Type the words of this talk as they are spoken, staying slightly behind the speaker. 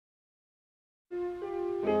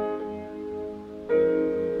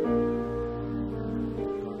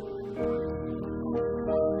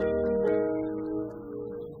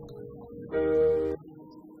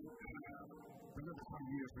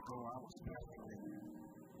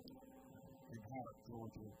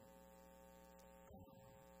Georgia,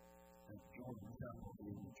 at Georgia Chapel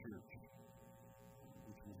Church,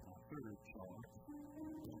 which was my third charge.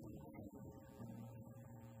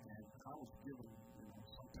 And I was given,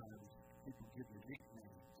 sometimes people give me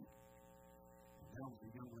nicknames. And there was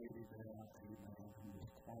a young lady there, amen, who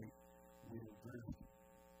was quite well-versed.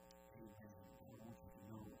 Amen. I want you to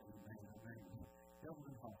know, amen, her name is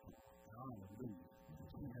Evelyn Hawthorne. Hallelujah.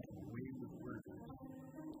 She had a way with words.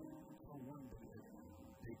 So one day,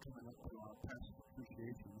 they coming up to our pastor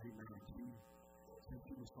appreciation, amen. Since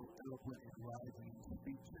she was so eloquent in writing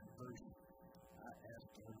speech and verse, I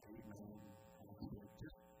asked her, amen, and I said,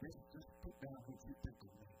 just put down what you think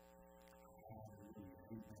of me. Hallelujah.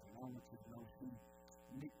 Amen. And I want you to know she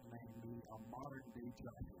nicknamed me a modern day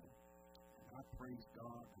Joshua. And I praise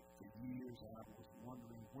God that for years I was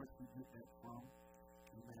wondering where she get that from.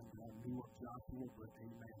 Amen. I knew of Joshua, but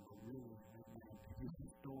amen, but really, amen,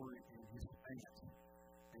 his story and his stance,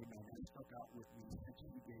 amen, that stuck out with me since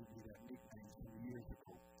he gave me that nickname some years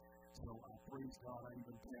ago. So I praise God. I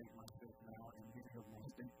even tag myself now in many of my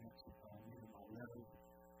statements, many of my letters.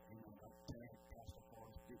 Amen. I tag Pastor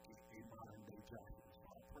Forrest Dickey, a modern day Joshua. So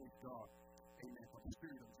I praise God, amen, for the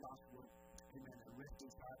spirit of Joshua, amen, that rests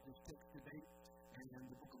inside this text today, and in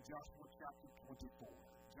the book of Joshua, chapter 24.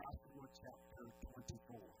 Joshua chapter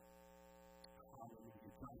 24.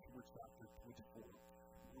 Hallelujah. Joshua chapter 24.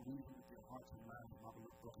 We're reading with your hearts and minds, my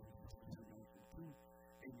beloved brothers and sisters. Amen. From two,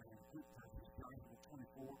 amen, good verses. Joshua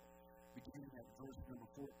 24, beginning at verse number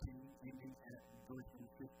 14, ending at verse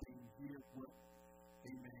number 15. Here's what,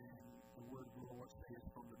 amen, the word of the Lord says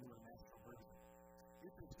from the New International Version.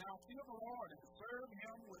 It says, "Now fear the Lord and serve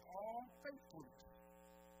him with all faithfulness.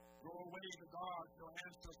 Go away to God, your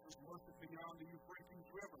ancestors worship beyond the Euphrates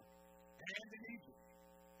River and in Egypt,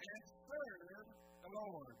 and serve the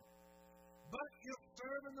Lord. But if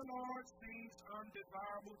serving the Lord seems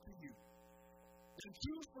undesirable to you, then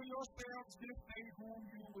choose for yourselves this day whom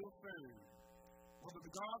you will serve, whether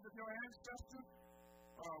the gods of your ancestors,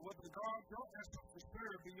 whether the gods your ancestors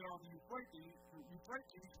served beyond the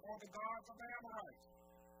Euphrates, or the gods of the Amorites,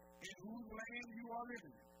 in whose land you are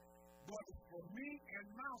living. But for me and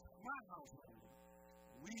my household,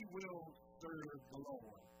 we will serve the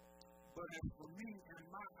Lord. But as for me and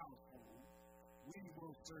my household, we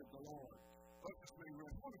will serve the Lord." But this may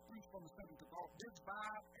rest. I want to preach from the 7th of August. This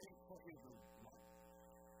vibe ain't for everyone.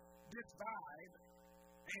 This vibe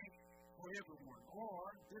ain't for everyone. Or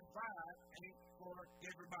this vibe ain't for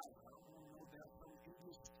everybody. I don't want to know there's some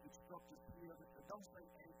English instructors here that don't say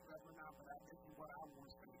ain't for everyone now, but I think what I want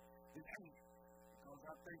to say is ain't. Because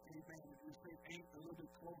I think, amen, if we say ain't a little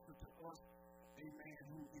bit closer to us, amen,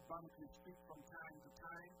 who abundantly speak from time to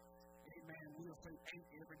time, amen, we'll say ain't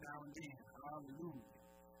every now and then. Hallelujah.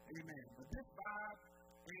 Amen. But this vibe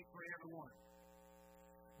ain't for everyone.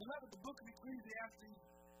 Beloved, the book of Ecclesiastes,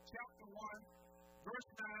 chapter 1, verse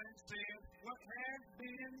 9 says, "What has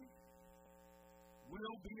been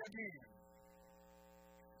will be again."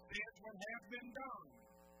 It says, "What has been done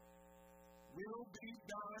will be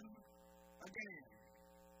done again.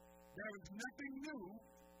 There is nothing new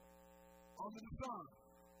under the sun."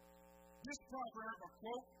 This proverb, or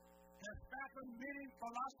quote, has fathomed many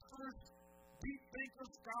philosophers, deep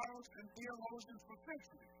thinkers, scholars, and theologians for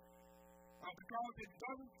centuries, because it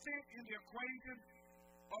doesn't fit in the equation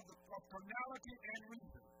of carnality and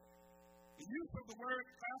reason. The use of the word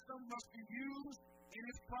fathom must be used in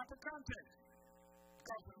its proper context,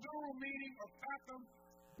 because the literal meaning of fathom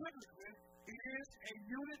biblically is a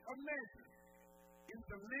unit of measure. It's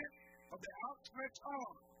the length of the outstretched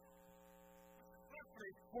arm,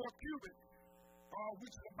 roughly 4 cubits,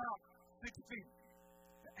 which is about 6 feet.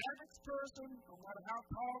 The average person, no matter how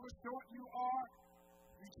tall or short you are,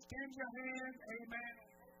 you extend your hand, amen,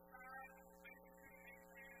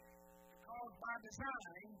 because by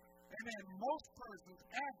design, amen, most persons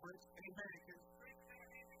average, amen, can stretch their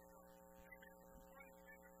hand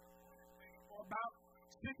for about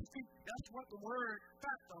 6 feet. That's what the word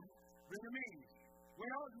fathom really means.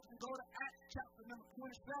 Well, you can go to Acts chapter number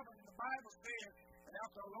 27, and the Bible says that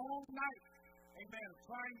after a long night, amen,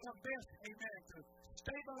 trying their best, amen, to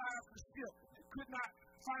stabilize the ship, they could not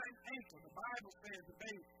find anchor. The Bible says that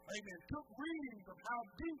they, amen, took readings of how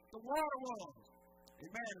deep the water was.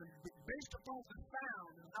 Amen. And based upon the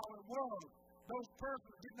sound and how it was, those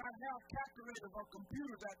persons did not have calculators or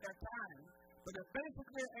computers at that time. But they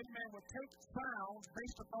basically, amen, would take sounds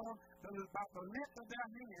based upon about the length of their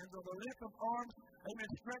hands or the length of arms, amen,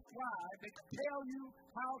 stretched wide. They could tell you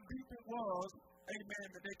how deep it was, amen,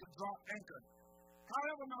 that they could drop anchor.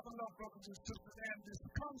 However, my beloved brothers and sisters, and this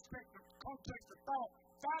context of thought,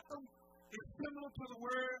 fathom is similar to the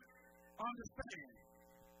word understand.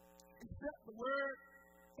 Except the word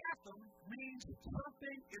fathom means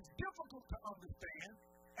something is difficult to understand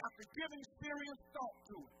after giving serious thought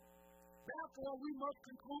to it. Therefore, we must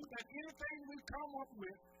conclude that anything we come up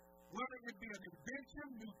with, whether it be an invention,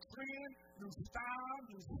 new trend, new style,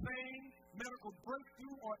 new saying, medical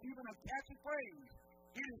breakthrough, or even a catchy phrase,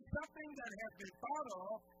 it is something that has been thought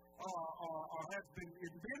of or has been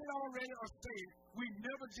invented already or said. We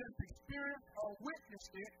never just experienced or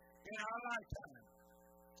witnessed it in our lifetime.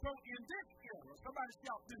 So in this era, somebody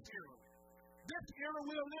shout this era. This era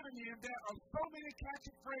we're living in, there are so many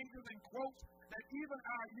catchy phrases and quotes that even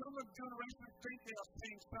our younger generation think they are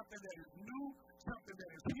saying something that is new, something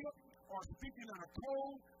that is hip, or speaking in a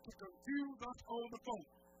code to confuse us older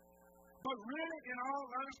folks. But really, in all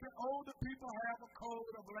honesty, older people have a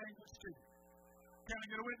code of language too. Can I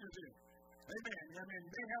get a witness here? Amen. I mean,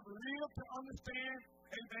 they have lived to understand,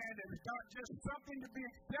 amen, that it's not just something to be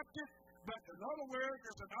accepted, but in other words,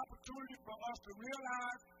 there's an opportunity for us to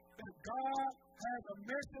realize that God has a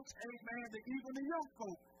message, amen, that even the young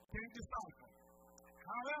folk can decipher.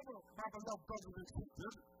 However, my beloved brothers and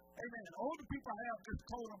sisters, amen, older people have this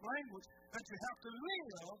code of language that you have to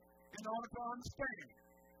live in order to understand.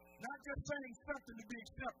 Not just saying something to be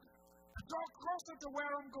accepted. To go closer to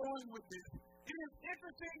where I'm going with this, it is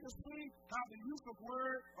interesting to see how the use of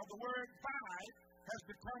the word vibe has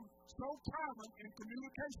become so common in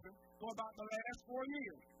communication for about the last 4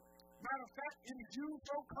 years. Matter of fact, it is used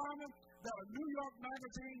so common that a New York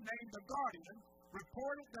magazine named The Guardian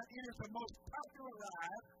reported that it is the most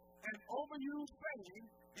popularized and overused saying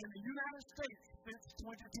in the United States since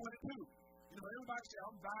 2022. You know, everybody say,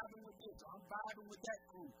 I'm vibing with this, I'm vibing with that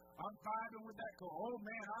crew, I'm vibing with that crew. Oh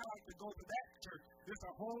man, I like to go to that church. There's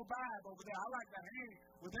a whole vibe over there. I like to hang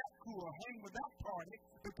with that crew or hang with that party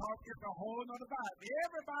because it's a whole other vibe.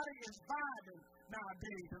 Everybody is vibing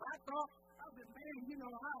nowadays. And I thought, man, you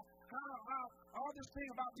know, how all this thing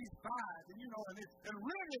about these vibes, and you know, and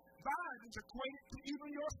really vibes is equated to even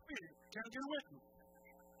your spirit. Can I get with me?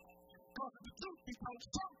 Because of the truth, because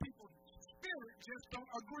some people's spirit just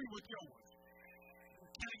don't agree with yours.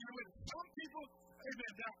 Can I get with me? Some people,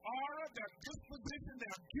 amen, their aura, their disposition,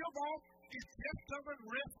 their give off, it just doesn't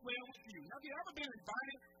rest well with you. Have you ever been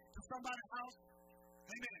invited to somebody's house?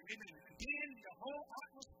 Amen, amen. And then the whole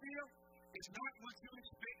atmosphere is not what you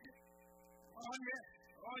expected. Oh, yes.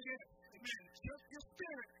 Oh, yes. Amen. Just your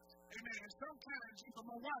spirit. Amen. And sometimes, even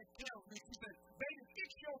my wife tells me, she says, baby, fix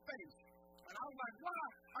your face. And I was like, why?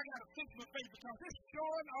 I got to fix my face because it's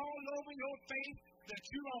showing all over your face that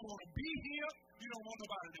you don't want to be here. You don't want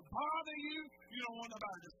nobody to bother you. You don't want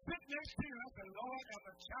nobody to sit next to you. I said, Lord, as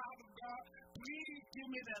a child of God, please give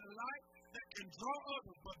me that light that can draw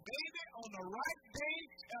others. But baby, on the right day,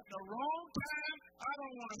 at the wrong time, I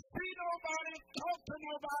don't want to see nobody, talk to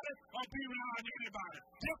nobody, or be around anybody.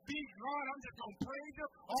 Just be God. I'm just going to praise you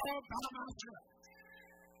all by myself.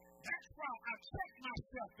 That's why I check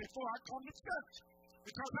myself before I come to church.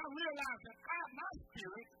 Because I realize that my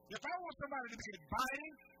spirit, if I want somebody to be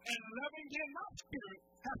inviting and loving, then my spirit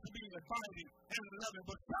has to be inviting and loving.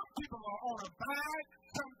 But some people are on a vibe.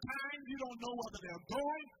 Sometimes you don't know whether they're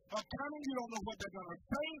going or coming. You don't know what they're going to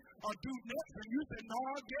say or do next. And you say, no,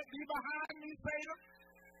 get thee behind me, Satan.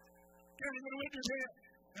 Can you get a witness here?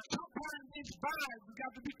 And sometimes these vibes, we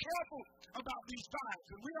got to be careful about these vibes.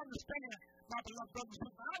 And we understand, my beloved brothers and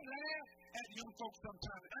sisters, I laugh at young folks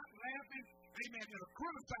sometimes. I'm not laughing, amen, in a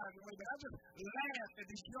criticizing way, but I just laugh at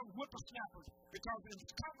these young whippersnappers because in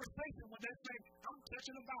conversation when they say, I'm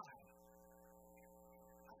touching a vibe.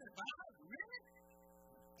 I said, vibe? Really?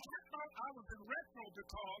 And I thought I was in retro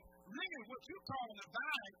because really what you call a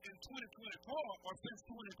vibe in 2024 or since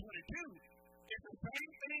 2022 is the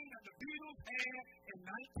same thing that the Beatles had in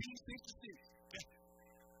 1966.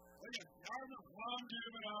 Oh, yeah. Y'all remember, I'm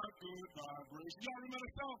giving out good vibration. Y'all remember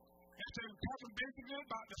the song? And so they were talking basically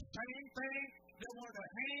about the same thing. They wanted to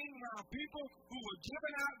hang around people who were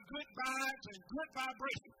giving out good vibes and good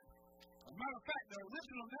vibrations. As a matter of fact, the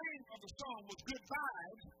original name of the song was Good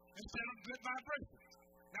Vibes instead of Good Vibrations.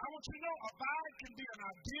 Now, I want you to know a vibe can be an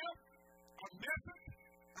idea, a message,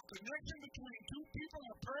 a connection between two people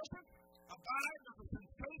or a person. A vibe is a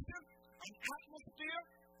sensation, an atmosphere.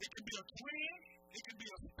 It can be a trend. It can be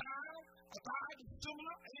a style. A vibe is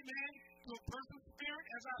similar, amen, to a person's spirit,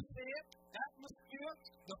 as I said. Atmosphere,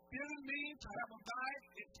 the feeling means to have a vibe.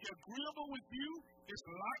 It's agreeable with you. It's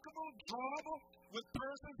likable, drawable with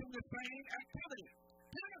persons in the same activity.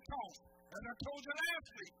 Pentecost, as I told you last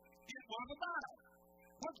week, it was a vibe.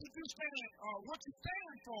 What you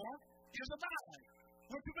stand for is a vibe.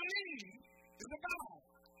 What you believe is a vibe.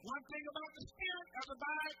 One thing about the spirit of the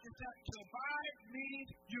vibe is that to vibe means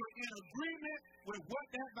you're in agreement with what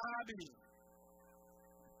that vibe is.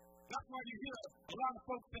 That's why you hear a lot of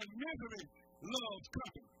folks say misery loves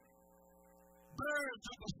company. Birds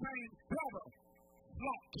of the same feather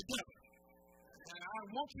flock together. And I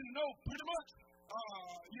want you to know pretty much,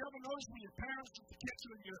 you ever notice when your parents used to catch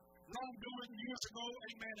you in your wrongdoing years ago,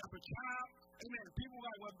 amen, as a child, amen, people were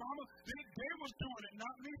like, well, Mama, they was doing it,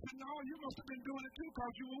 not me. So, no, you must have been doing it too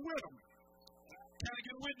because you were with them. Can I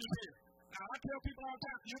get a witness here? Now, I tell people all the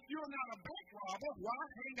time, if you're not a bank robber, why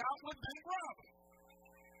hang out with bank robbers?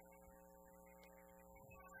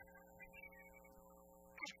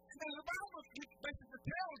 And the Bible basically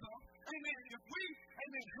tells us, amen, if we,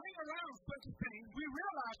 amen, hang around such things, we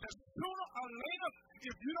realize that sooner or later,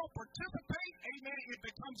 if you don't participate, amen, it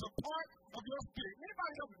becomes a part of your spirit.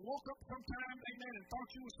 Anybody ever woke up sometime, amen, and thought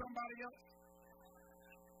you were somebody else?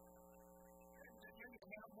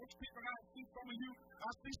 Most people, I see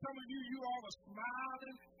some of you, you all are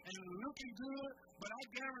smiling and looking good, but I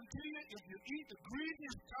guarantee you, if you eat the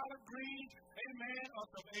greeniest collard greens, amen, or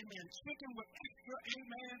some, amen, chicken with extra,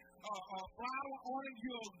 amen, flour on it,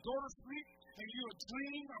 you'll go to sleep and you'll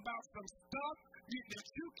dream about some stuff that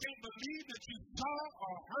you can't believe that you saw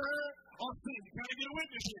or heard or seen. Can I get a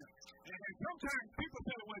witness here? And sometimes people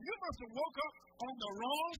say, well, you must have woke up on the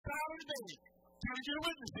wrong side of the bed. Can I get a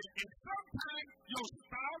witness here? And sometimes your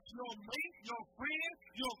spouse, your mate, your friend,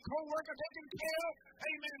 your co-worker, they can tell,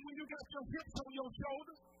 amen, when you got your hips on your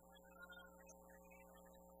shoulders.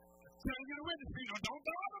 Can I get a witness here? Don't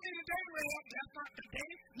bother me today, Red. That's not the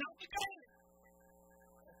day, not the day.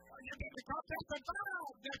 Because that's the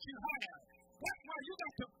vibe that you have. That's why you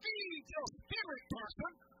got to feed your spirit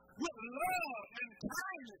person with love and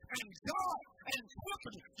kindness and joy and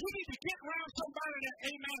sympathy. You need to get around somebody that,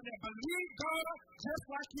 amen, that believe God just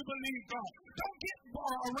like you believe God. Don't get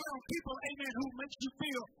around people, amen, who makes you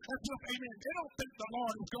feel as if, amen, they don't think the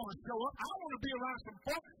Lord is going to show up. I want to be around some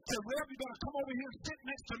folks that, Rev, you better come over here and sit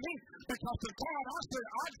next to me because the God I said,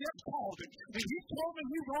 I just called him. And he told me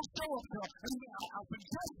he's going to show up. And I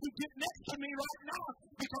suggest you get next to me right now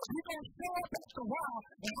because he's going to show up after a while.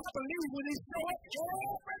 And I believe when he show up,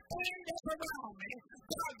 everything that's around me,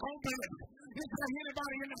 God's going to bless it. Is there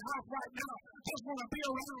anybody in the house right now just want to be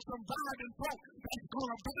around some vibing folks that's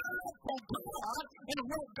going to believe for God and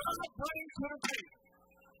what God brings to the table?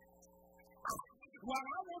 Well,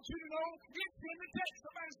 I want you to know it's in the text.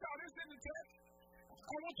 Somebody shout, it's in the text.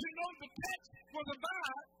 I want you to know the text was a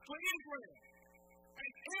vibe for Israel.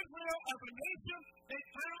 And Israel as a nation, they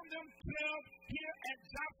found themselves here at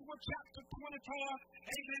Joshua chapter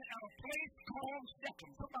 24, amen, at a place called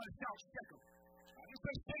Shechem. Somebody shout Shechem. I didn't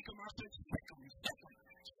say Shechem, I said Shechem. Shechem.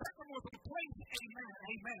 Shechem was a place, amen,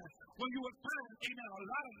 amen, when you would find, amen, a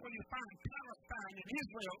lot of when you find Palestine in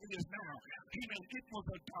Israel it is now. Amen. It was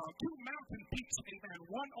two mountain peaks, amen,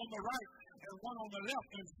 one on the right and one on the left,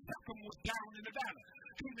 and Shechem was down in the valley.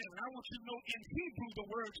 Amen. And I want you to know in Hebrew the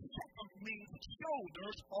word Shechem means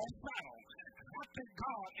shoulders or saddle. I thank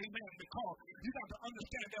God, amen, because you got to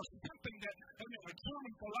understand there's something that, amen, a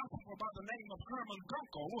German philosopher by the name of Hermann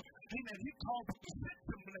Gunkel, amen, he called it the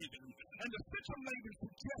Sitzumleben. And the Sitzumleben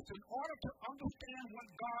suggests in order to understand what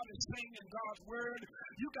God is saying in God's word,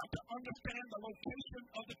 you got to understand the location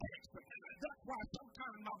of the text. That's why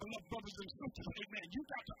sometimes, my beloved brothers and sisters, amen, you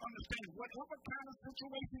got to understand whatever kind of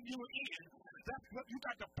situation you're in, that's what you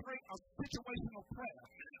got to pray a situational prayer.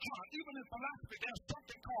 Even in philosophy, there's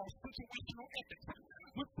something called situational ethics,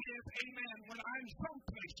 which is, amen, when I'm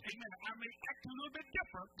someplace, amen, I may act a little bit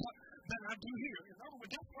different than I do here. In other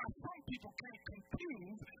words, that's why some people can't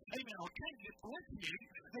confuse, amen, or can't differentiate,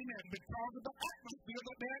 amen, because of the atmosphere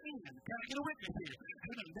that they're in. Can I get a witness here?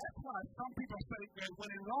 Amen. That's why some people say that when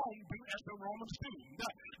in Rome, do as the Romans do.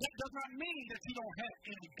 That does not mean that you don't have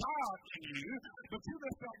any God in you, but you're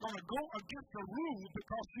just not going to go against the rules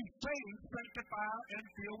because you're saved, sanctified, and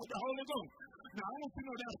filled with the Holy Ghost. Now, I want you to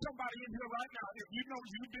know there's somebody in here right now. If you know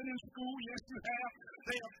you've been in school, yes, you have.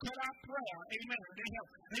 They have cut out prayer. Amen. They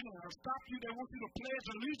have stopped you. They want you to pledge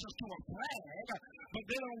allegiance to a flag, but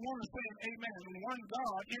they don't want to say, amen, one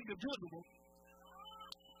God, individual.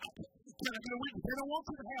 Can I get a witness? They don't want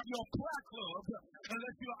you to have your prayer club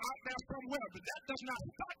unless you're out there somewhere, but that does not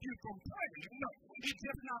stop you from praying. No, it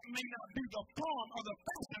just may not be the form or the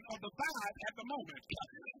fashion or the vibe at the moment.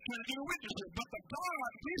 Can I get a witness here? But the God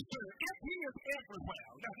we serve, if he is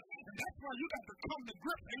everywhere, and that's why you got to come to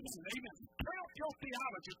grips, amen. Turn up your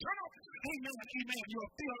theology. Turn up, amen, your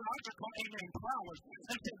theological, amen, powers.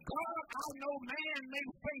 And say, God, I know man may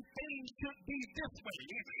say things should be this way,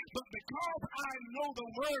 but because I know the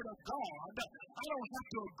word of God, God. I don't have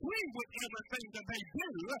to agree with everything that they do,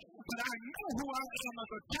 but I know who I am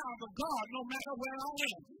as a child of God, no matter where I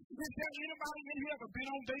am. Is there anybody in here ever been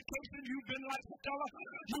on vacation? You've been like Stella.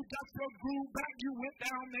 You got your groove back. You went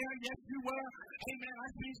down there. Yes, you were. Amen. I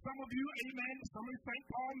see some of you. Amen. Some of you St.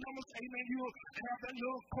 Paul members. Amen. You have that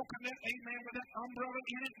little coconut. Amen. With that umbrella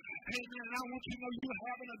in it. Amen. And I want you to know you're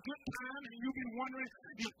having a good time, and you'll be wondering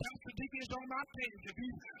if Pastor Dickey is on my page. If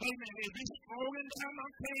he's, amen, if he's scrolling down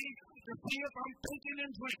my page to see if I'm thinking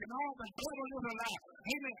and drinking. All the devil is a lie.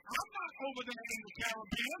 Amen. I'm not over there in the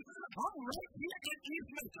Caribbean. I'm right here in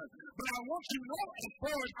East Memphis. But I want you to know, as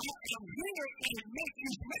far as I am here in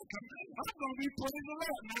East Memphis, I'm going to be praising the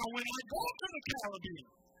Lord. Now, when I go to the Caribbean,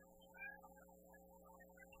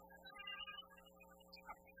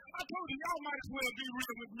 I told you, y'all might as well be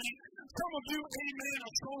real with me. Some of you, amen,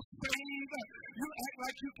 are so saved, you act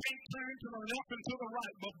like you can't turn to the left and to the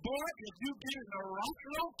right. But boy, if you get in the right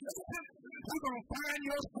location, you're going to find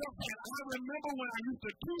yourself. And I remember when I used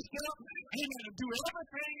to two-step, amen, and do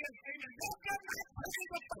everything, amen. That does not change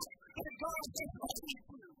the fact that God has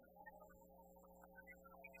saved you.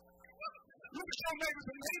 Look at your neighbors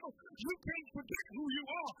and neighbors. You can't forget who you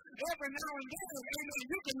are. Every now and then, amen,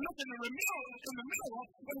 you can look in the mirror,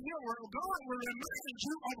 and God will remind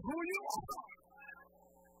you of who you are.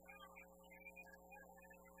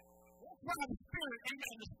 That's why the Spirit,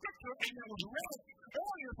 amen, the Scripture, amen, was read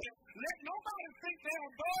earlier. Said, let nobody think they're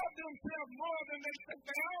above themselves more than they think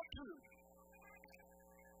they ought to.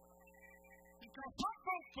 Because some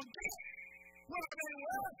folks forget where they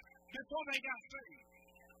were before they got saved.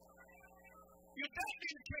 If that be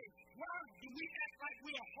the case, why do we act like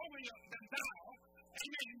we are holier than thou?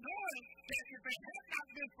 Amen. Knowing that if it had not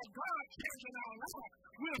been for God changing our life,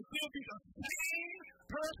 we'll still be the same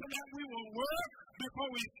person that we were before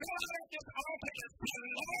we fell at this altar and said,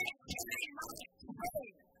 Lord, change my soul.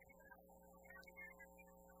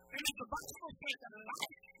 And if the Bible says that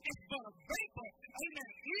life is but a vapor, amen,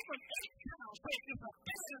 even H-Town says it's a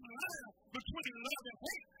thin line between love and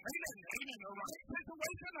hate. Amen. Amen. The right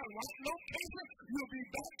situation, the right location, you'll be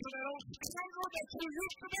back to that old scoundrel that you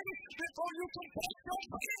used to be before you confess your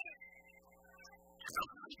sin.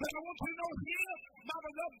 But I want you to know here, my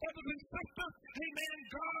beloved brothers and sisters, amen,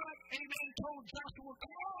 God, amen, told Joshua,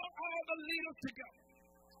 call all the leaders together.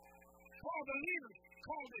 Call the leaders,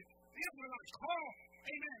 call the Israelites, call,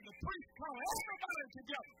 amen, the priests, call everybody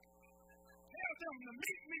together. Tell them to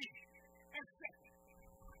meet me at second.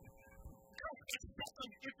 Because at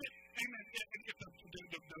second, if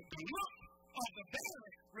the look of the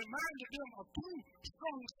banner reminded them of two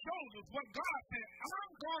strong shoulders, what God said,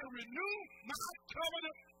 I'm going to renew my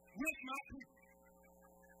covenant with my people.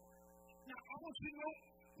 Now, I want you to know,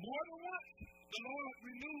 more than once, the Lord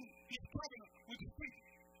renewed his covenant with his people.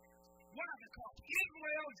 Why? Because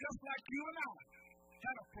Israel, just like you and I,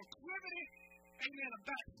 had a proclivity, amen, of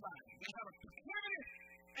backsliding. They had a proclivity,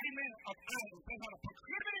 amen, of idols. They had a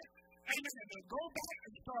proclivity, amen, to go back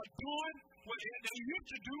and start doing what they used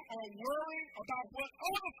to do or worrying about what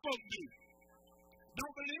other folk do.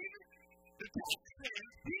 Don't believe it? The text says,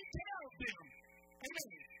 he tells them,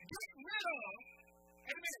 amen, get rid of,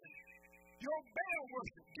 amen, your Baal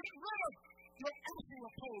worship. Get rid of your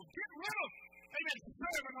Asherah poles. Get rid of, amen,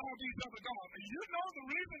 serving all these other gods. And you know the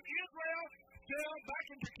reason Israel fell back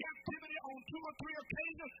into captivity on 2 or 3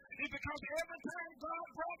 occasions is because every time God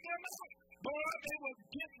brought them out, boy, they would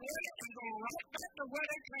get ready and go right back to where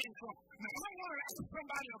they came from. Now, I want to ask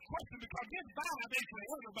somebody a question because this Bible ain't for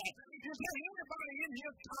everybody. Is there anybody in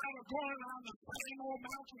here tired of going around the same old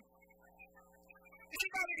mountain?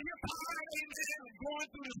 Anybody in here tired, amen, of going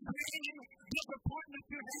through the same disappointments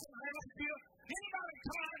you had last year? Anybody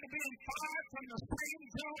tired of being fired from the same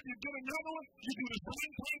job? You get another one, you do the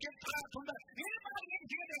same thing, get fired from that. Anybody in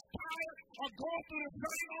here that's tired of going through the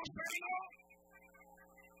same old?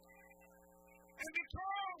 And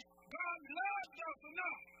because God loves us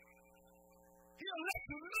enough, he'll let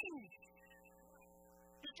you lose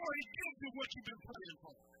before he gives you what you've been praying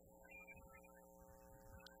for.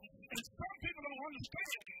 And some people don't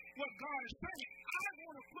understand what God is saying. I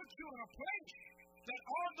want to put you in a place that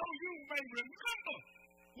although you may remember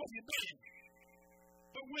what you've been,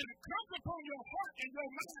 but when it comes upon your heart and your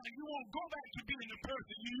mind, you won't go back to being the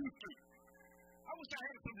person you used to. I wish I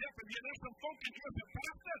had some help in here. There's some folk in here that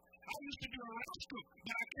pastor, I used to be a rascal,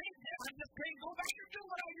 but I just can't go back and do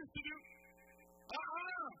what I used to do.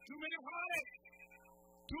 Too many heartaches,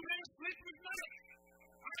 too many sleepless nights.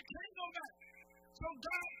 I can't go back. So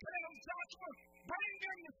God tells Joshua, bring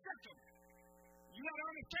them the scepter. You got to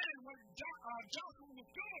understand what Joshua was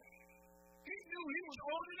doing. He knew he was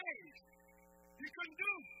old in age. He couldn't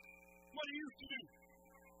do what he used to do.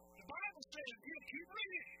 The Bible Bible says, keep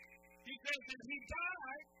reading. He says that he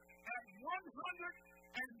died at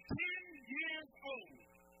 110 years old.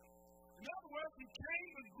 In other words, he came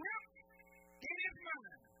to grips in his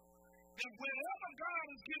mind that wherever God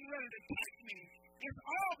is getting ready to take me, it's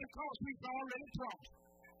all because he's already promised.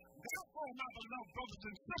 Therefore, my beloved brothers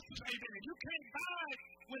and sisters, amen, you can't vibe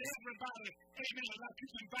with everybody, amen, like you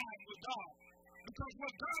can vibe with God. Because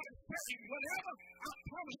what God is saying, whatever I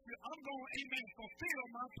promise you, I'm going to, amen, fulfill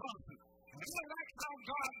my promises. And I like how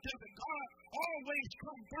God does it. God always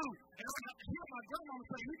come through. And I hear my grandmama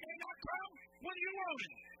say, he may not come when you want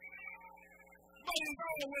it. But he's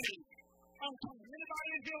always on time. Anybody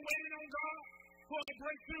in here waiting on God for a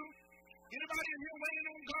breakthrough? Anybody in here waiting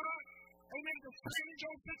on God, amen, to change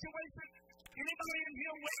your situation? Anybody in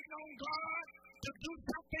here waiting on God to do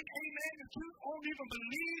something, amen, that you don't even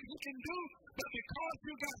believe you can do, but because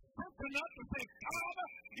you got something up to say, Father,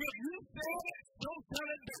 if you said it, don't tell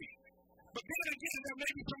it be. But then again, there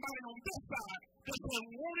may be somebody on this side that will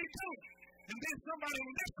want to do it. And then somebody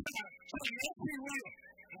on this side saying, yes, he will.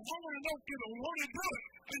 And I want to know if you want to do it.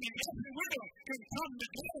 And the yes, he will can come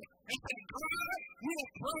together and say, God, we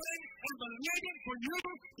are praying and believing for you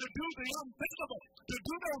to do the unthinkable, to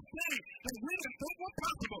do those things that we didn't think were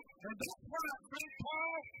possible. And that's why St.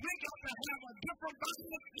 Paul, we got to have a different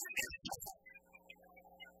Bible in this church.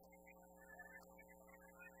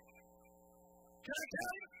 Can I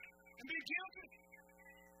tell you? And be guilty?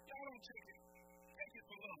 Y'all don't take it. Take it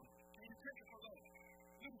for love. Can you take it for love?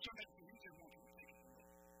 Look at your next one. You just want to take it for love.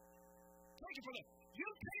 Take it for love. You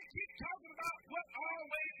can't keep talking about what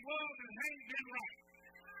always was and ain't been right.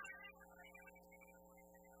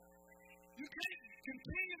 You can't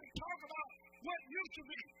continue to talk about what used to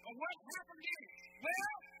be or what happened then.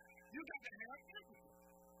 Well, you got to have empathy.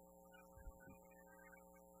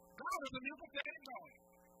 God is an empathetic God.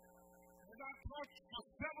 As I talked for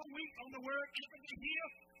several weeks on the word empathy here,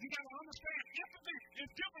 you got to understand empathy is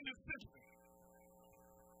different than sympathy.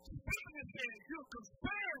 Sympathy says you're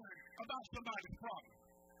concerned about somebody's problem.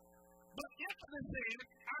 But empathy says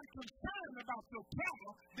I'm concerned about your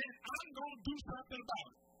problem, then I'm going to do something about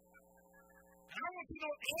it. And I want you to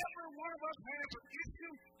know every one of us has an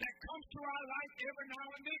issue that comes to our life every now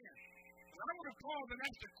and then. And I want to pause and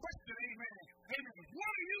ask the question, amen. Amen.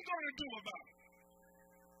 What are you going to do about it?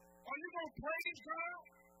 Are you going to praise God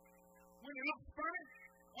when it looks funny?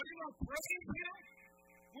 Are you going to praise Him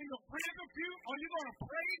when your friends are few? Are you going to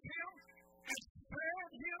praise Him and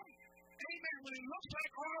serve Him? Amen. When it looks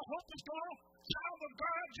like all hope is gone, child of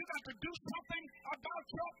God, you got to do something about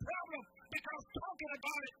your problem because talking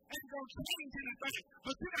about it ain't going to change anything.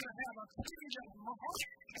 But you got to have a change of heart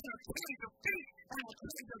and a change of feet and a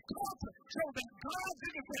change of culture so that God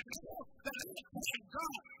didn't say, that it's saying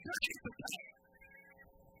God, this is the time.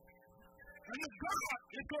 And if God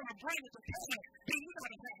is going to bring it to pass, then you got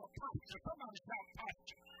to have a posture. Somebody shout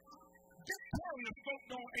posture. Victorious folk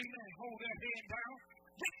don't, amen, hold their head down.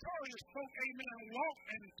 Victorious folk, amen, walk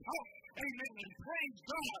and talk, amen, and praise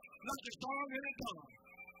God like it's already done.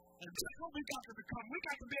 And that's what we got to become. We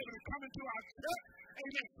got to be able to come into our church.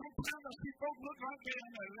 Amen. Sometimes I see folks look like they're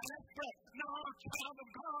in their last breath. No, child of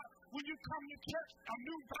God, when you come to church, a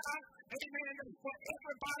new vibe, amen, that's for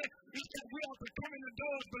everybody. It's that we have to come in the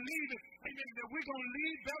doors believing, amen, that we're going to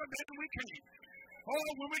lead better than we came. Oh,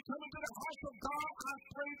 when we come into the house of God, I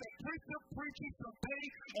pray the preacher preaches today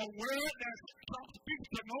a word that speaks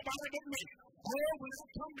to nobody but me. Oh, when I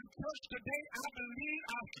come to church today, I believe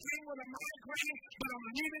I came with a migraine, but I'm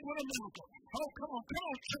leaving with a miracle. Oh, come on,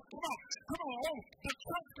 church, come on. Oh, the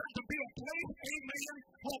church got to be a place, amen,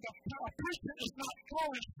 where the preacher is not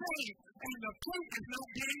throwing shade and the fruit is not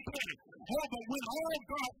being played. Oh, but when all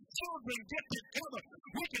God's children get together,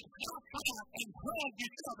 we can high five and hug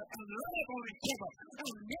each other and love on each other.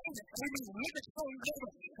 And then, amen, look at your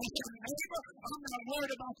neighbor and say, neighbor, I'm not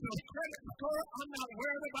worried about your credit score. I'm not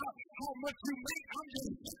worried about how much you make. I'm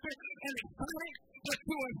just happy and excited that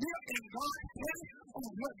you are here in God's place.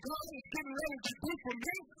 And what God is getting ready to do for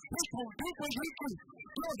me, He's going to do for you too.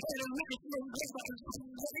 Go ahead and look at your neighbor and say,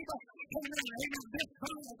 neighbor, amen, this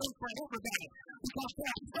time is for everybody. Because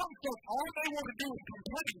there are some folks, all they want to do is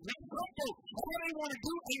complain. There's some folks, all they want to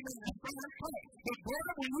do, amen, is find a place. But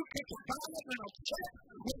brother, when you get to find it in a church,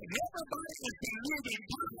 when everybody is believing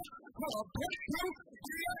God for a breakthrough,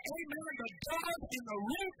 amen, the doors and the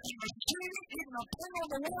roof and the ceiling, even the paint on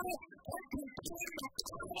the wall, and contain the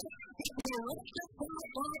power that will rectify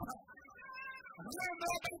God. I don't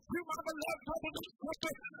know about you, my beloved brothers and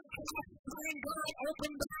sisters. I'm seeing God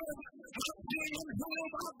open doors. I'm seeing Him heal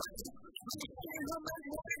my body. I'm seeing Him make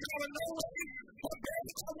ways out of no way. But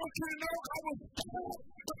baby, I want you to know I was poor,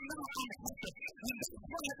 but now I'm happy. And that's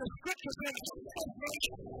why the scripture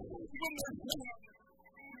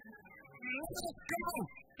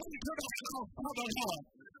house of the Lord.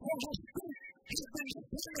 For his feet have been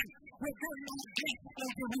standing within my gates, O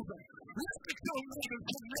Jerusalem. Look at your neighbors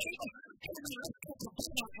and neighbor. Amen. Let's get the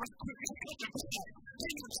ball right quick. Let's get the ball.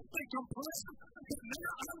 Amen. Let's make some prayer. But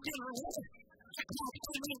now I'm getting ready. Because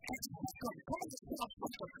amen, it's welcome. Come on, it's welcome.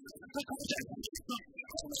 Because it's welcome.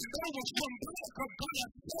 Amen. There was some back of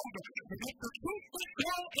God's shoulder. But the truth is,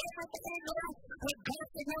 everybody knows that God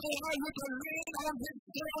will allow you to lean on his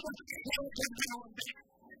shoulder every now and then.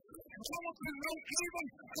 I want to know even,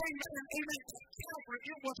 amen, Calvary,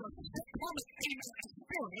 it was a symbolic, amen,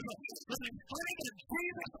 experience. But in spite of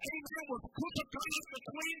Jesus, amen, was crucified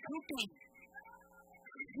between two things.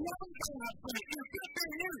 One thing I say, if it be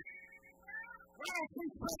you, why don't you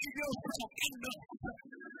put yourself in the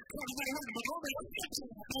because they heard but only look at you,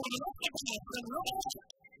 the Lord.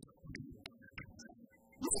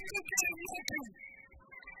 Look at you, looking.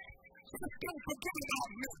 Just don't forget about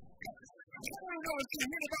me. I don't know if there's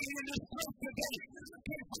anybody in this place today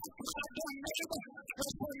can talk about their neighbor, but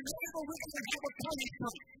for neighbor we're going to have a praise for.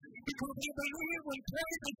 Because I believe when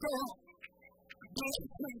praises go up,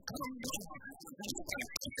 blessing come down. And you got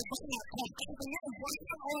to take the ball out because I believe right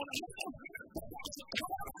now on earth,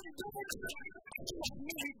 come on and do it.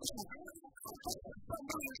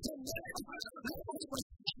 Somebody say, neighbor, let's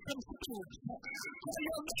respect them schools. Tell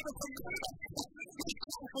your neighbor to go back.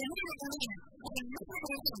 For you to believe, and you to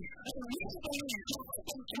believe, and you to believe, so I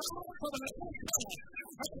can come for the last time.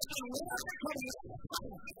 I can learn for the last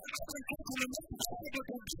time. I can come to the next time to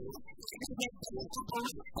do is a day to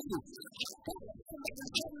believe you. Somebody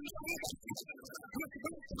say, neighbor, with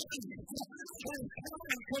good time, there's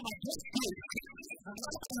time for my good day. And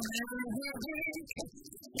I can never hear him.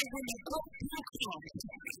 And when the good time comes,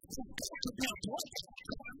 it's got to be a blessing.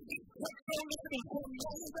 What's your neighbor for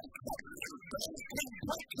neighbor? God can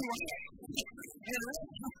break you out. And let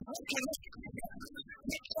you break it up.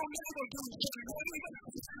 What your neighbor do is say, neighbor,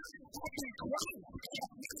 I've been crying.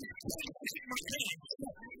 Can't take my hands.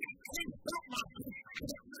 Can't stop my feet.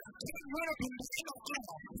 Can't run up and down my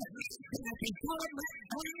arm. And if you put them that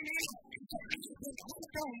bring me out, then I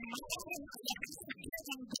don't mind.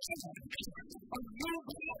 Getting down. A new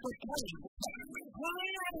God of praise. Why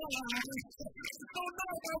am I? Don't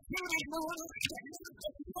know about you this morning. Some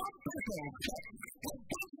people have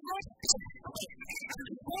done much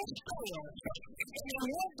and won't fail. And they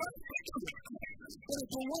won't go to do it. But if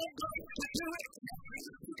you won't go to do it,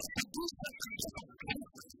 you got to do something different.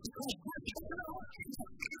 Because what you know,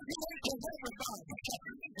 you ain't for everybody.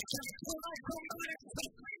 And can I tell you somebody?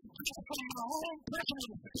 Just from my own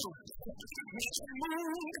personal experience. When you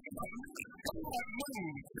move, God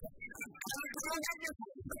moves.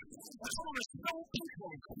 I want to show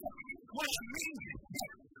people what I mean.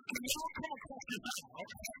 Can y'all come across this hour?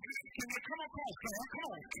 Can you come across there?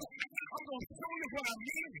 Come on. I'm going to show you what I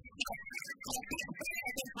mean. I get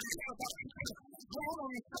bad and forget about it. Hold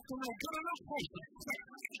on a second. We'll get a little closer.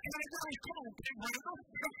 Can I guys come on, Big Randall?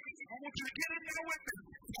 I want you to get in there with me.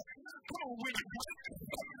 Come on, Willie.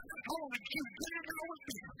 I want you to get in there with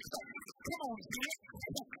me. Come on, Jim.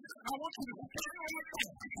 I want you to stand with me.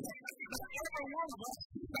 Let every one of us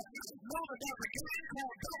know that there's a game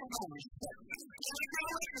called dominoes. Can I get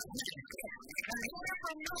a witness here? And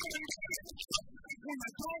every now and then, when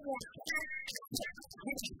you don't want to count,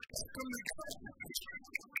 when you stick them together,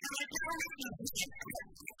 can I get a witness here?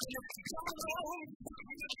 And if the dominoes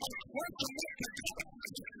are working together,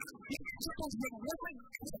 it tickles your women.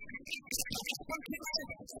 Some people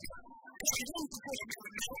say, can I use it for a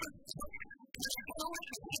minute? Can I get a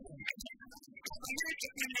witness here? I need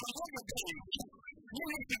you in your holidays. You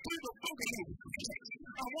have to do the boogaloo.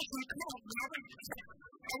 I want you to come up, Melvin.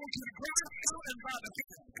 I want you to grab out and by the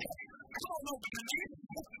hand. Come on over to me.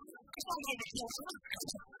 Come on over to us.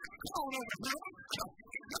 Come on over here.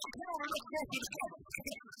 Come on and look closer together.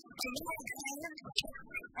 The Lord hands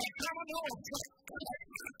are dominoes.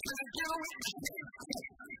 Can I get a witness here?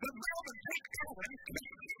 But Melvin, take Calvin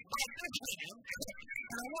by this hand,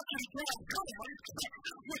 and I want you to grab Calvin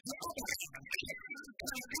with the other hand. Can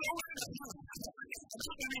I get a witness here? And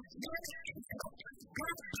I believe God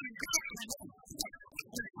has been good to you.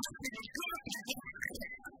 And something is good to you.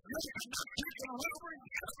 You're not taking a reverence.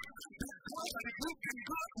 But God has been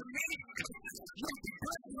good to me. You'll be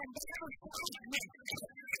good to every part of me.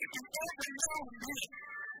 And every now and then,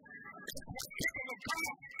 as people of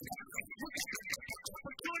God, you got to get the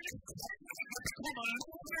opportunity to become a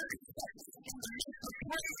leader in the midst of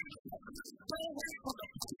praise. Don't wait for the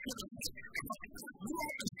opportunity. You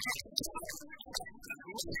have to take the time.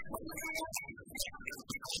 Because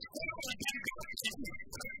God has been good to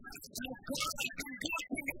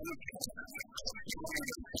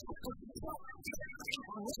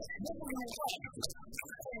you.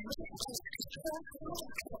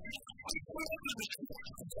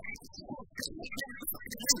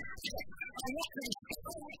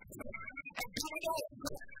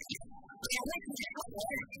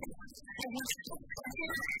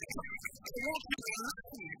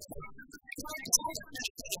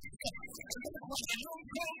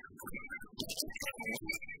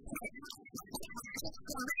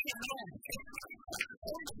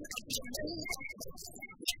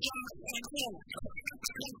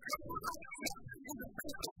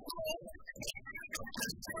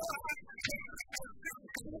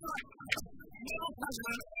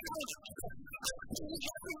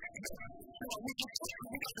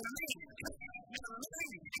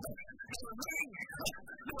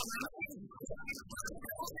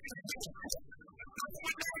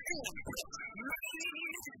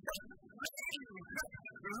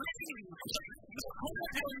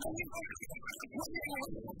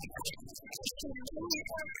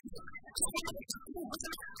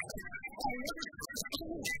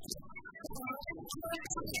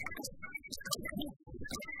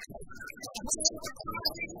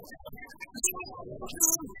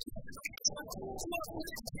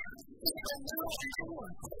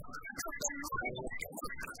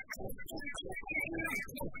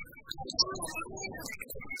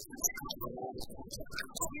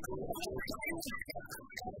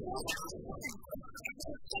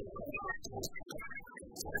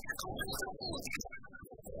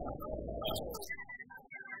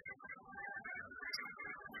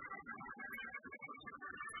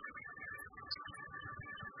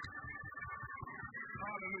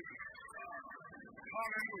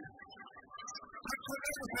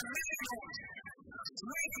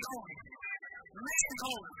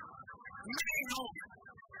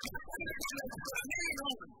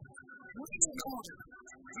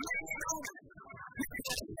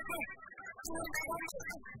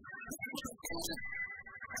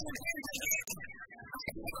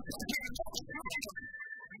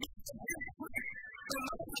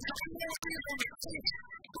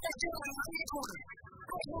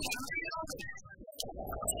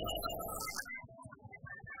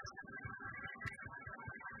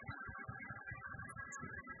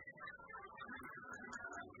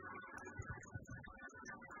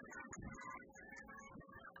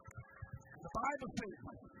 Bible says,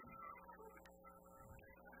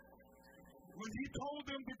 when he told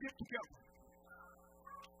them to get together,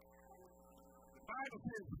 the Bible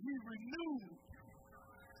says he renewed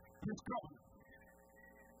his covenant.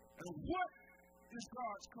 And what is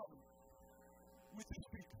God's covenant with his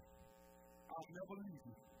people? I'll never leave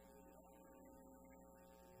you,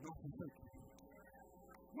 nor forsake you.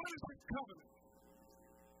 What is his covenant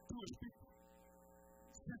to his people?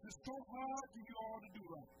 Since it's so hard for you all to do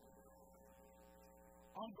right,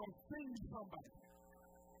 I'm going to send you somebody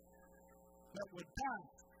that will die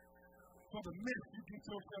for the mess you get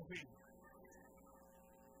yourself in.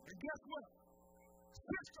 And guess what?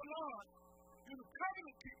 Since the Lord is a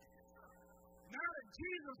covenant keeper, now that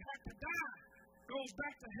Jesus had to die, goes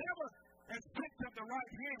back to heaven and sits at the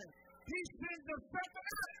right hand, he sends us something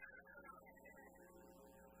else.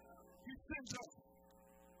 He sends us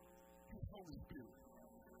his Holy Spirit.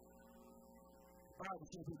 The Bible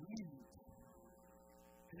says it leads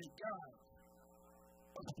and he guides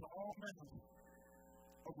us to all manners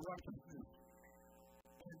of righteousness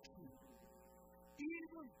and truth.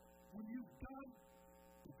 Even when you've done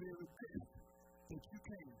the very best that you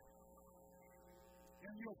can,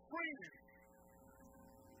 and your friends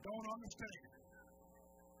don't understand,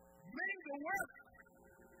 may the work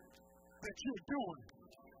that you're doing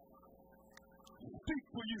speak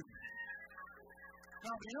for you.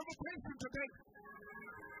 Now, the invitation today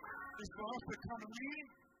is for us to come and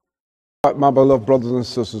read. My beloved brothers and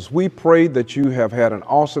sisters, we pray that you have had an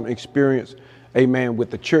awesome experience, amen,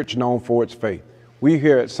 with the church known for its faith. We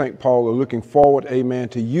here at St. Paul are looking forward, amen,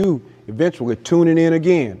 to you eventually tuning in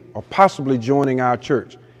again or possibly joining our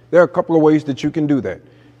church. There are a couple of ways that you can do that.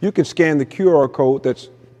 You can scan the QR code that's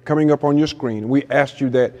coming up on your screen. We asked you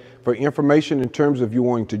that for information in terms of you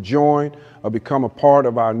wanting to join or become a part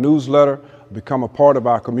of our newsletter, become a part of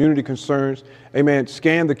our community concerns. Amen.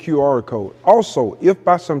 Scan the QR code. Also, if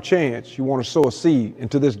by some chance you want to sow a seed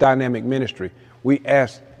into this dynamic ministry, we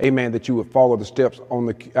ask, amen, that you would follow the steps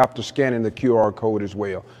after scanning the QR code as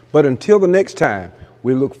well. But until the next time,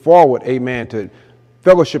 we look forward, amen, to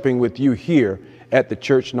fellowshipping with you here at the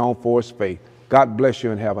church known for its faith. God bless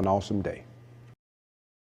you and have an awesome day.